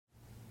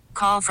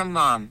call from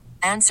mom.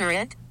 Answer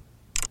it.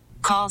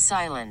 Call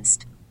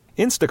silenced.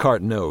 Instacart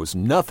knows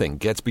nothing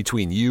gets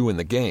between you and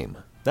the game.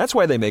 That's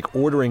why they make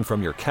ordering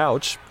from your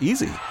couch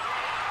easy.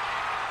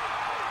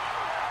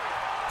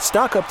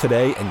 Stock up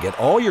today and get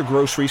all your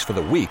groceries for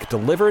the week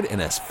delivered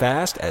in as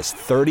fast as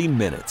 30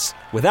 minutes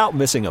without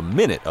missing a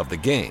minute of the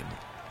game.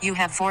 You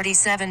have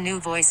 47 new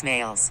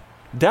voicemails.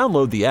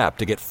 Download the app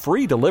to get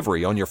free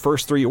delivery on your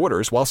first 3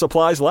 orders while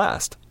supplies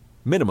last.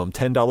 Minimum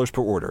 $10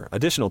 per order.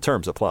 Additional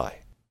terms apply.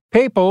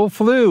 Papal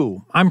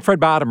flu. I'm Fred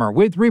Bottomer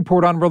with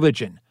Report on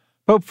Religion.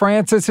 Pope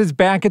Francis is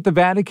back at the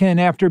Vatican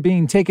after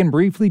being taken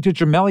briefly to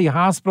Gemelli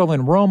Hospital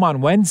in Rome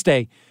on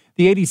Wednesday.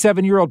 The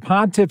 87-year-old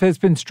pontiff has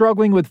been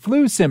struggling with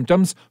flu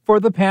symptoms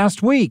for the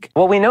past week.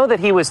 Well, we know that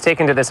he was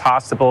taken to this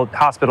hospital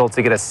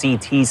to get a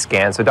CT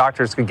scan so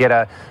doctors could get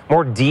a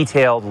more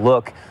detailed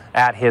look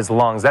at his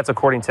lungs. That's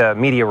according to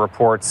media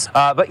reports.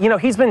 But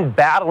he's been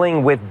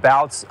battling with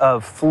bouts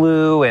of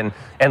flu and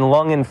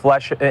lung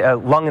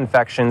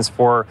infections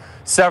for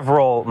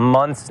several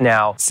months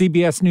now.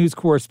 CBS News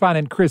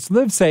correspondent Chris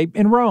Livesay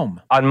in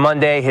Rome. On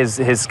Monday,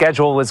 his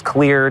schedule was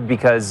cleared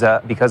because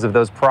of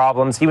those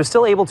problems. He was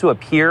still able to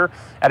appear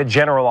at a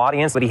general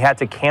audience, but he had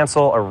to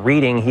cancel a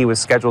reading he was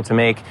scheduled to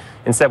make.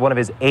 Instead, one of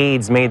his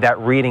aides made that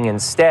reading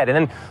instead. And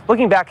then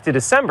looking back to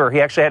December,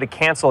 he actually had to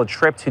cancel a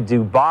trip to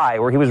Dubai,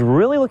 where he was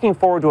really looking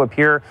forward to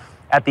appear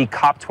at the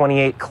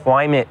COP28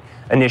 climate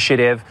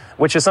initiative,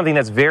 which is something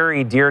that's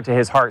very dear to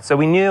his heart. So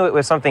we knew it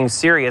was something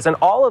serious. And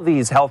all of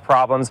these health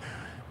problems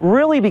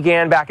really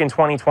began back in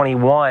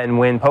 2021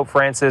 when Pope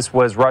Francis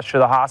was rushed to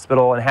the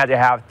hospital and had to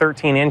have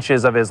 13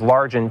 inches of his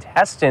large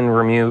intestine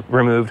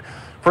removed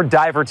for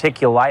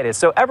diverticulitis.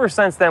 So ever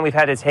since then, we've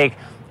had to take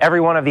every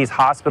one of these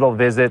hospital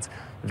visits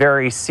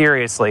very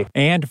seriously.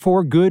 And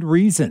for good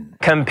reason.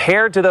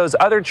 Compared to those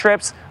other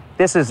trips,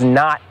 this is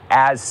not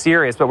as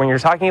serious. But when you're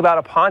talking about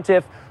a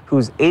pontiff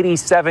who's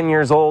 87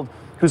 years old,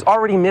 who's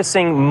already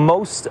missing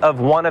most of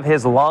one of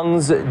his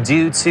lungs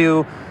due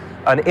to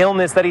an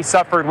illness that he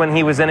suffered when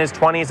he was in his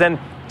 20s, and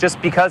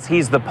just because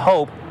he's the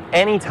Pope,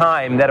 any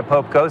time that a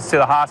Pope goes to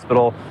the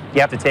hospital, you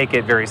have to take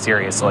it very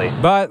seriously.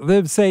 But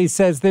Livesay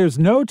says there's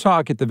no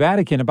talk at the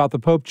Vatican about the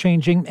Pope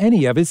changing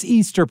any of his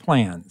Easter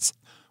plans.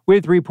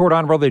 With Report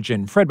on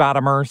Religion, Fred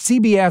Bottomer,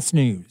 CBS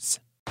News.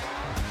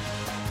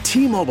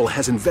 T-Mobile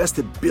has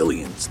invested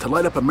billions to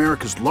light up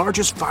America's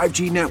largest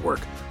 5G network,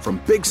 from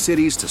big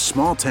cities to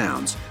small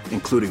towns,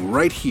 including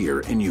right here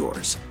in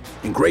yours.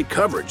 And great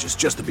coverage is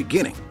just the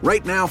beginning.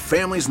 Right now,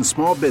 families and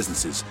small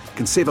businesses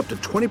can save up to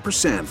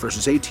 20%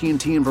 versus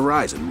AT&T and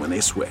Verizon when they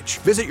switch.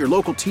 Visit your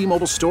local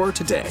T-Mobile store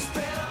today.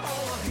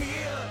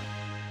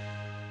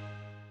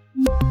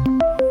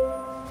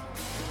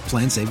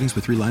 Plan savings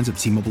with 3 lines of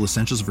T-Mobile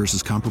Essentials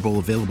versus comparable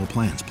available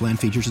plans. Plan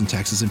features and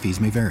taxes and fees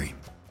may vary.